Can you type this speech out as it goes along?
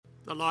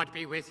The Lord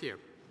be with you.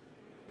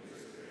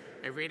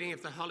 A reading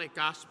of the Holy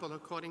Gospel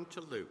according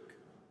to Luke.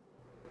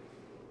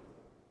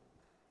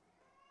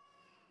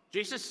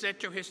 Jesus said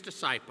to his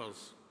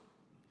disciples,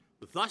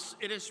 "Thus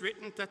it is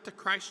written that the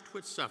Christ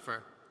would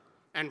suffer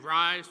and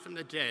rise from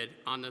the dead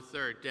on the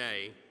third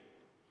day,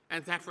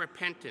 and that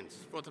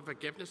repentance for the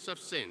forgiveness of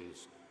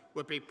sins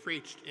would be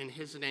preached in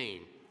his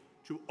name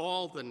to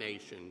all the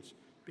nations,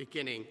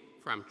 beginning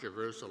from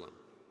Jerusalem.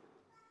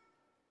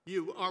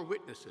 You are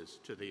witnesses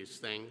to these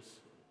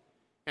things.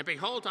 And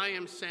behold, I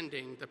am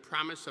sending the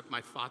promise of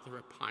my Father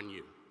upon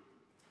you.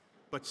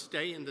 But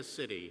stay in the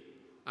city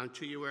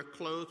until you are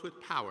clothed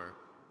with power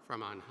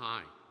from on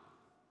high."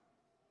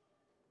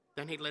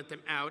 Then he led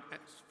them out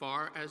as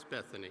far as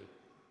Bethany,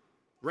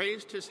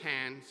 raised his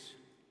hands,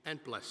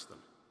 and blessed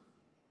them.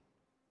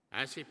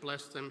 As he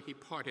blessed them, he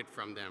parted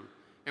from them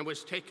and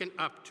was taken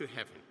up to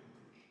heaven.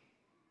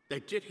 They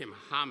did him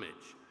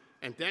homage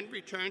and then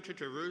returned to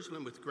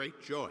Jerusalem with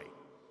great joy,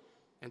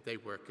 and they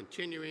were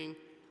continuing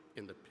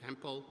in the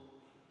temple,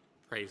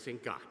 praising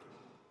God.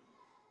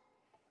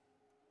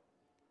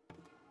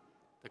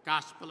 The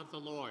Gospel of the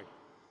Lord.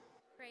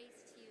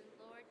 Praise to you,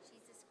 Lord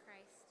Jesus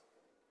Christ.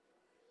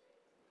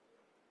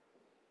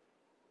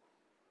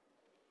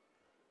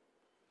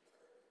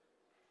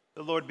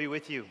 The Lord be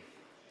with you.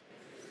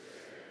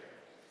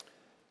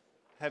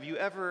 Have you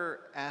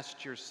ever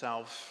asked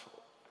yourself,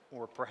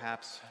 or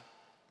perhaps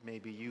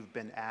maybe you've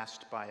been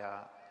asked by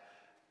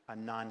a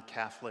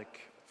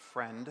non-Catholic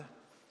friend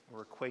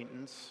or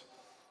acquaintance,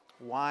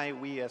 why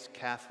we as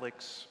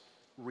Catholics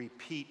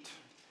repeat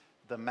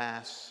the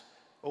Mass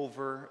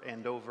over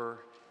and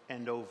over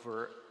and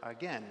over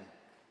again?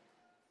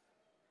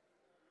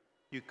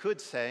 You could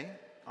say,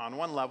 on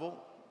one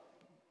level,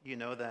 you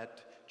know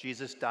that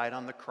Jesus died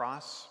on the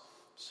cross,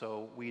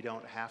 so we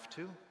don't have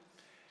to.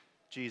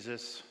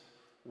 Jesus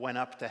went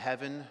up to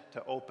heaven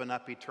to open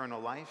up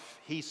eternal life.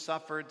 He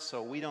suffered,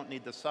 so we don't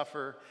need to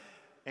suffer.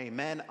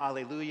 Amen,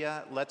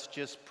 alleluia. Let's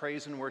just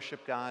praise and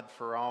worship God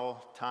for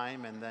all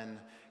time and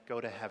then go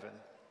to heaven.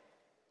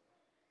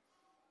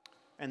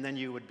 And then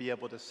you would be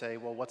able to say,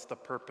 well, what's the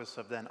purpose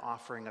of then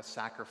offering a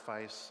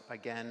sacrifice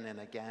again and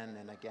again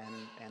and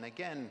again and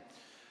again?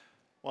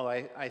 Well,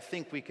 I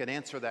think we could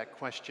answer that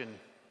question.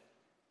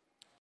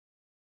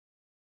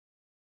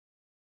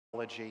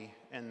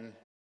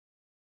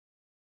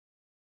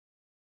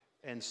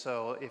 And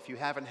so if you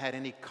haven't had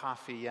any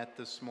coffee yet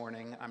this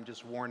morning, I'm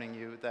just warning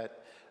you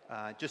that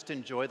just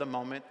enjoy the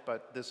moment,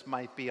 but this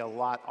might be a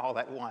lot all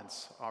at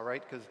once, all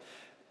right? Because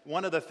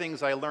one of the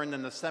things I learned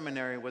in the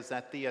seminary was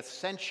that the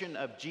ascension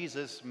of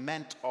Jesus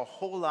meant a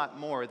whole lot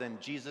more than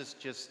Jesus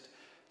just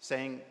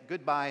saying,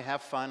 "Goodbye,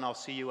 have fun, I'll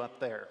see you up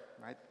there,"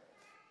 right?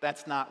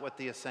 That's not what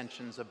the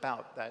ascension's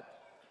about.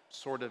 That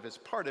sort of is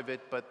part of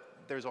it, but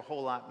there's a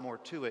whole lot more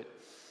to it.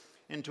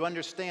 And to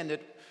understand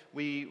it,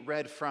 we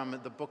read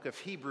from the book of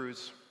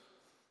Hebrews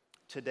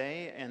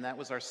today, and that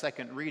was our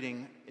second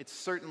reading. It's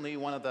certainly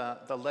one of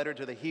the letter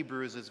to the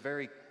Hebrews is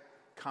very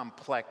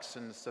complex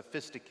and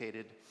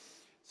sophisticated.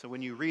 So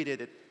when you read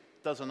it,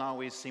 it doesn't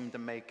always seem to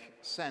make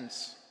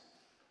sense.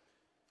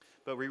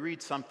 But we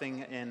read something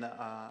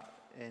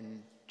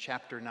in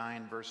chapter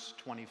 9, verse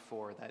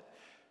 24, that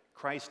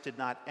Christ did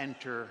not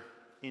enter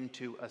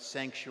into a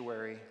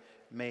sanctuary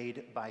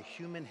made by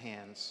human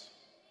hands,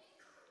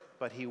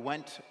 but he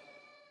went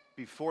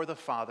before the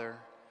Father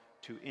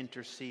to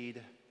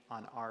intercede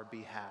on our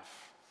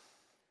behalf.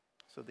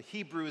 So the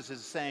Hebrews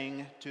is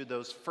saying to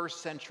those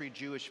first century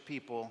Jewish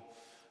people,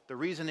 the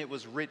reason it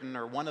was written,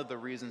 or one of the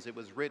reasons it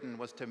was written,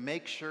 was to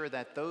make sure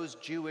that those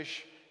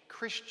Jewish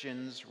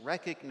Christians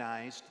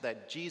recognized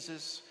that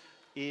Jesus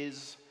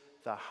is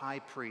the high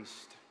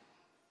priest.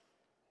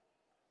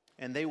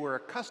 And they were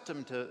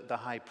accustomed to the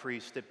high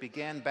priest. It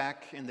began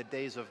back in the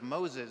days of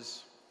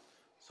Moses.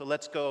 So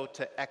let's go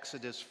to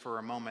Exodus for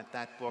a moment,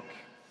 that book.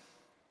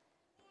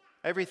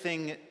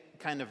 Everything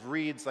kind of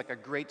reads like a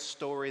great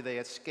story. They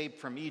escape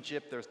from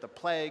Egypt. There's the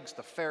plagues,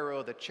 the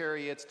Pharaoh, the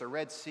chariots, the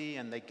Red Sea,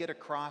 and they get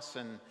across.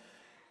 And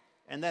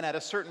then at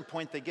a certain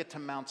point, they get to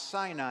Mount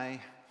Sinai,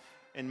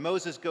 and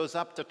Moses goes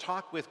up to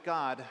talk with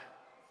God,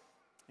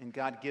 and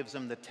God gives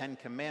them the 10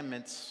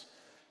 Commandments.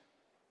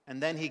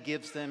 And then he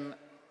gives them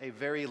a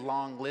very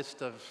long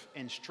list of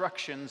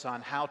instructions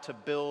on how to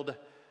build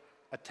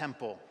a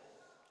temple.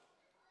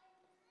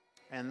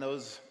 And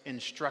those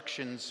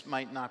instructions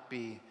might not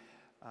be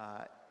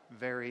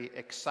very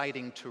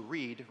exciting to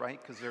read,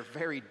 right? Because they're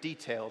very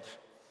detailed.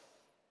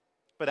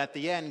 But at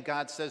the end,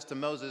 God says to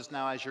Moses,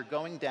 now as you're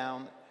going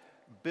down,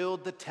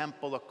 build the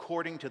temple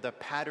according to the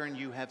pattern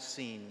you have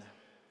seen.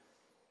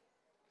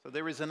 So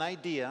there is an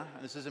idea,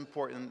 and this is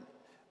important,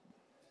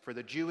 for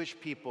the Jewish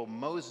people.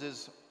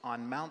 Moses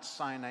on Mount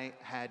Sinai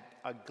had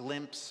a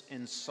glimpse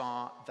and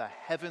saw the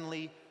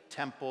heavenly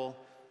temple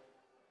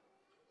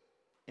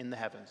in the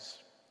heavens.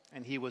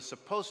 And he was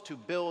supposed to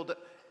build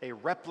a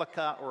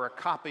replica or a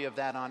copy of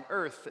that on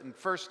earth. And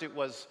first it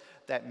was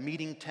that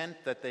meeting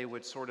tent that they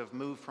would sort of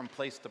move from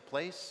place to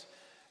place.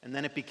 And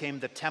then it became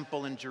the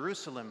temple in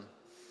Jerusalem.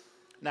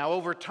 Now,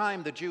 over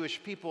time, the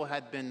Jewish people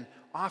had been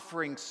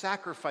offering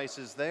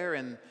sacrifices there,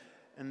 and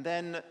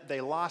then they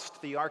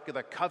lost the Ark of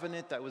the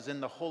Covenant that was in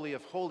the Holy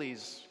of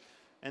Holies.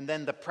 And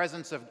then the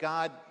presence of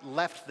God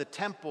left the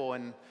temple,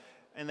 and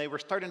they were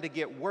starting to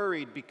get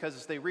worried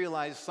because they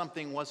realized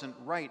something wasn't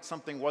right,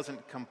 something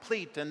wasn't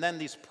complete. And then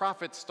these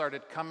prophets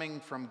started coming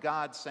from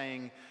God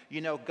saying,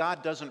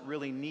 God doesn't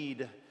really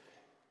need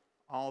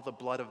all the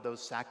blood of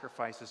those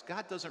sacrifices.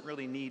 God doesn't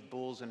really need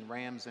bulls and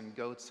rams and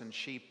goats and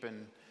sheep.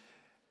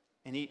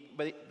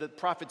 But the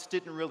prophets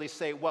didn't really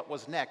say what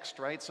was next,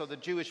 right? So the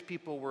Jewish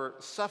people were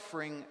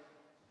suffering,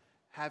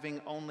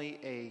 having only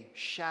a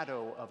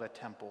shadow of a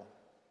temple.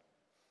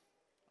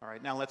 All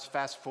right, now let's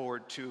fast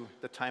forward to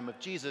the time of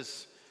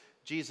Jesus.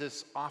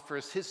 Jesus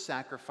offers his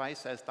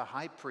sacrifice as the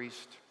high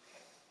priest.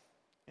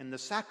 And the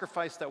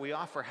sacrifice that we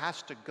offer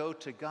has to go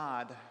to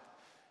God.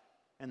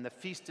 And the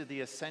Feast of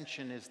the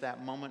Ascension is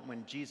that moment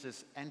when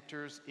Jesus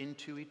enters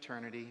into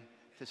eternity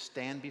to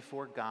stand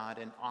before God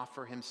and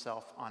offer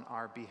himself on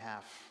our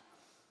behalf.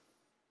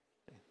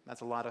 That's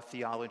a lot of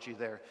theology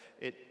there.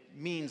 It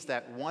means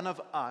that one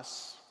of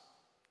us,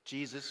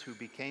 Jesus who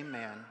became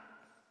man,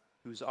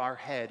 who's our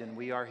head and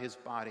we are his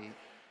body,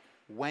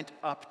 went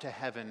up to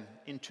heaven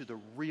into the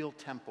real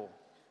temple,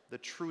 the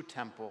true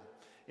temple,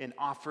 and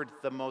offered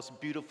the most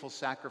beautiful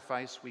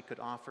sacrifice we could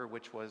offer,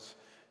 which was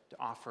to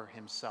offer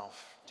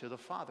himself to the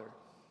Father.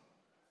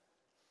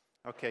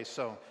 Okay,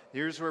 so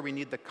here's where we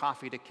need the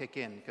coffee to kick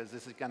in, because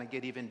this is going to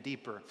get even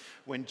deeper.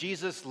 When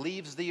Jesus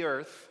leaves the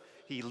earth,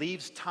 he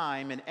leaves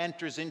time and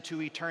enters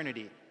into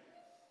eternity.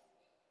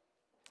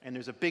 And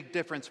there's a big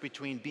difference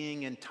between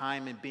being in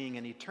time and being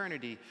in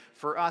eternity.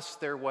 For us,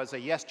 there was a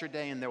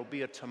yesterday and there will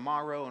be a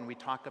tomorrow, and we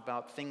talk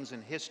about things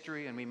in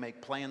history and we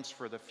make plans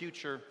for the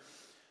future.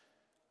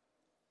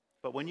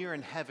 But when you're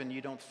in heaven,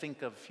 you don't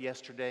think of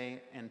yesterday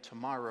and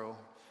tomorrow.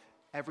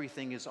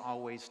 Everything is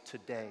always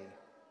today.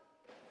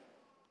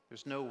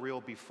 There's no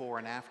real before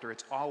and after.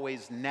 It's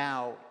always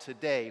now,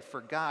 today.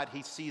 For God,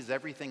 he sees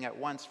everything at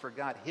once. For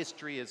God,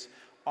 history is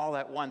all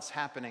at once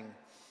happening.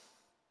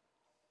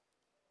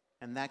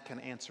 And that can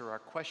answer our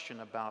question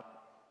about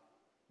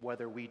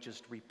whether we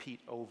just repeat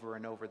over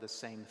and over the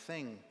same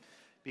thing.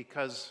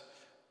 Because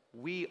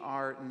we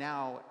are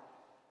now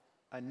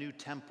a new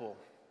temple.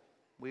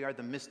 We are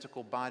the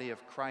mystical body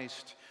of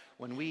Christ.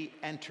 When we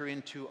enter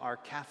into our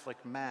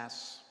Catholic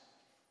Mass,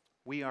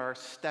 we are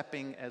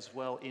stepping as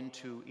well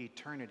into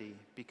eternity,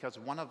 because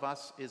one of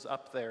us is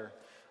up there.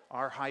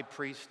 Our high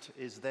priest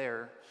is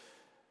there.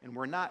 And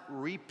we're not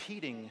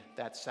repeating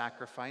that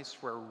sacrifice.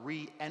 We're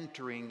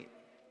re-entering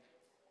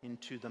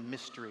into the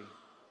mystery.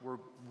 We're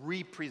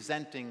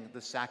representing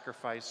the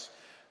sacrifice.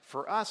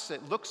 For us,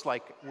 it looks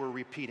like we're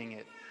repeating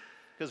it,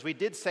 because we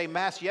did say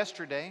Mass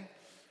yesterday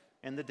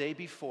and the day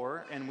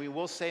before, and we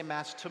will say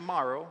Mass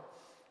tomorrow,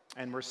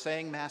 and we're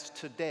saying Mass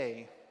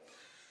today.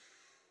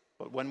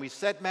 But when we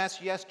said Mass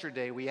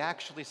yesterday, we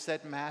actually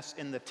said Mass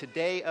in the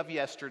today of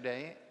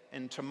yesterday,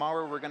 and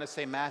tomorrow we're going to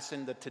say Mass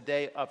in the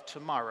today of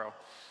tomorrow.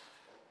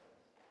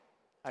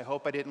 I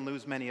hope I didn't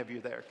lose many of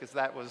you there, because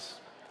that was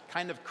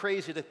kind of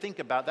crazy to think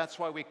about. That's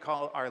why we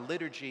call our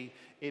liturgy,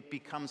 it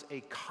becomes a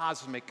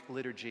cosmic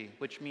liturgy,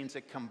 which means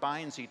it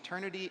combines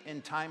eternity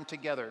and time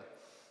together.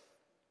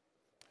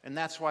 And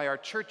that's why our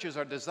churches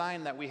are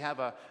designed that we have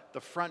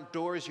the front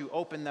doors, you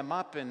open them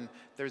up, and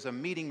there's a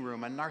meeting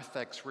room, a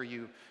narthex, where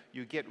you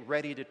get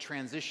ready to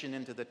transition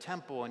into the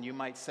temple, and you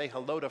might say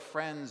hello to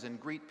friends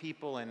and greet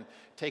people and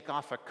take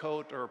off a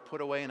coat or put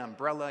away an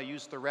umbrella,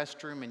 use the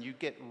restroom, and you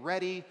get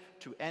ready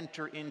to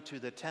enter into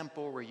the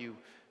temple where you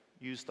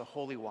use the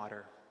holy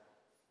water.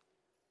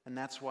 And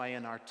that's why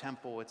in our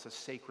temple it's a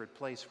sacred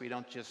place. We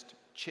don't just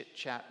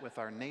chit-chat with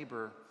our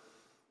neighbor.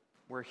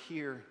 We're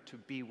here to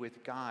be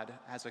with God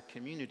as a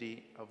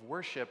community of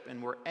worship,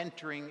 and we're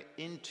entering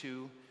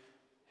into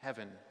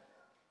heaven.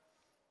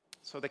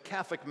 So the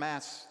Catholic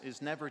Mass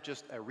is never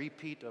just a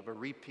repeat of a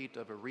repeat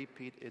of a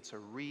repeat. It's a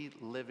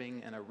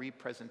reliving and a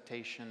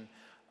representation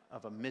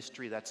of a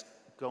mystery that's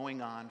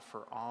going on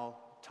for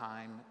all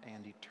time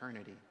and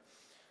eternity.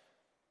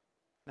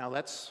 Now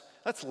let's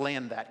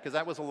land that, because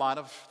that was a lot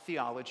of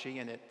theology,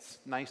 and it's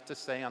nice to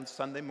say on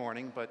Sunday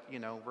morning, but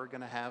we're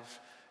going to have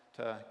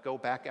to go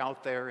back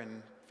out there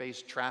and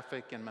face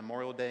traffic and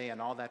Memorial Day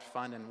and all that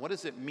fun. And what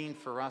does it mean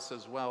for us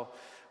as well?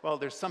 Well,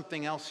 there's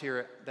something else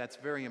here that's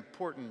very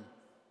important.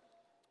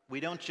 We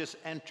don't just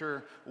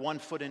enter one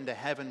foot into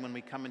heaven when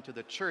we come into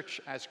the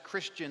church. As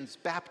Christians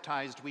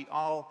baptized, we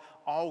all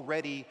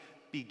already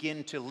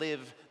begin to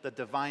live the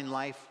divine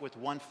life with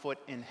one foot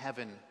in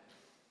heaven.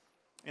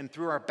 And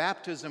through our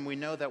baptism, we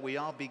know that we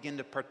all begin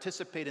to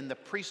participate in the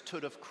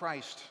priesthood of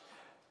Christ,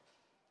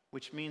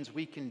 which means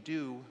we can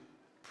do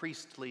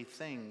priestly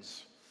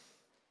things.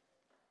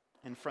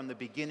 And from the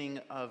beginning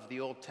of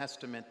the Old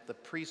Testament, the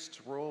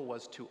priest's role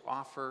was to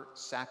offer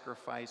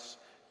sacrifice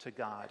to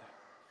God.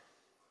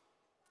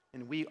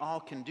 And we all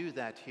can do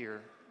that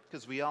here,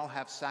 because we all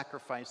have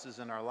sacrifices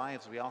in our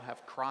lives. We all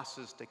have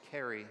crosses to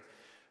carry.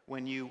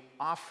 When you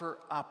offer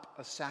up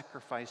a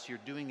sacrifice, you're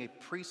doing a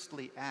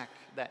priestly act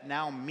that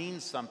now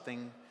means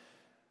something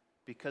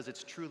because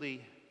it's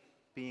truly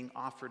being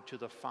offered to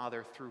the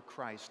Father through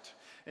Christ.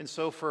 And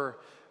so for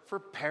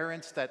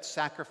parents that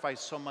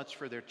sacrifice so much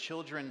for their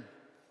children,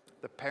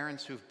 the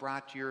parents who've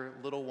brought your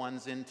little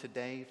ones in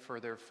today for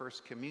their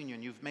first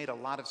communion, you've made a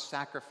lot of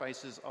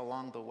sacrifices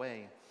along the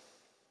way.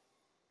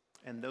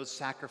 And those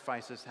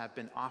sacrifices have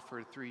been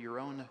offered through your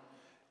own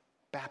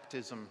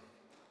baptism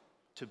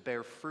to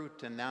bear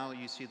fruit. And now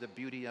you see the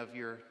beauty of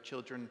your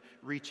children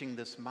reaching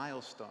this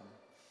milestone.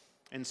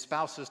 And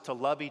spouses, to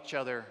love each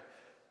other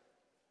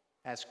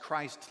as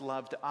Christ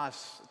loved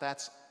us,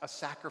 that's a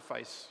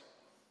sacrifice.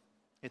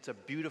 It's a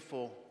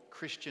beautiful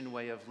Christian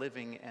way of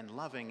living and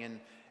loving. And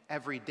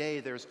every day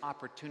there's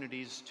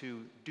opportunities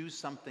to do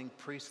something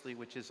priestly,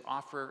 which is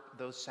offer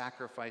those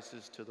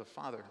sacrifices to the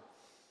Father.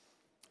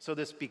 So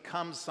this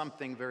becomes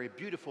something very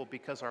beautiful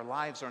because our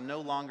lives are no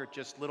longer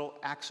just little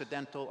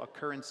accidental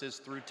occurrences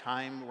through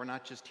time. We're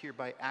not just here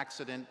by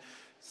accident.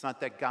 It's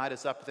not that God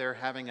is up there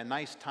having a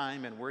nice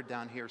time and we're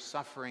down here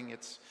suffering.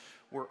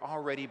 We're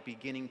already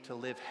beginning to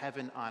live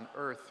heaven on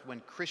earth. When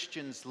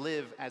Christians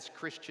live as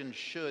Christians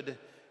should,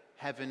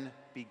 heaven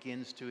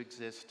begins to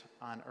exist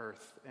on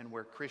earth. And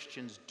where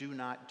Christians do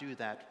not do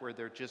that, where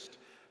they're just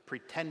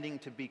pretending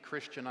to be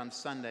Christian on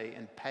Sunday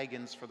and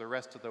pagans for the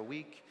rest of the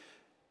week,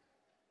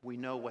 we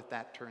know what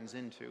that turns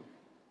into.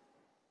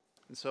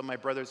 And so, my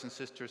brothers and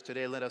sisters,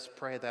 today let us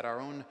pray that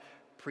our own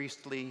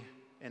priestly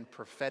and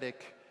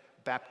prophetic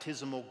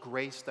baptismal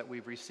grace that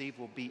we've received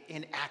will be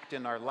in act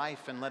in our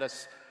life, and let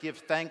us give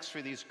thanks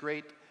for these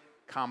great,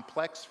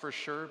 complex for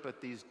sure,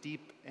 but these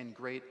deep and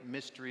great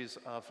mysteries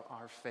of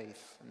our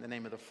faith. In the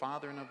name of the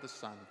Father, and of the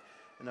Son,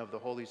 and of the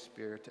Holy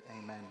Spirit,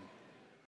 amen.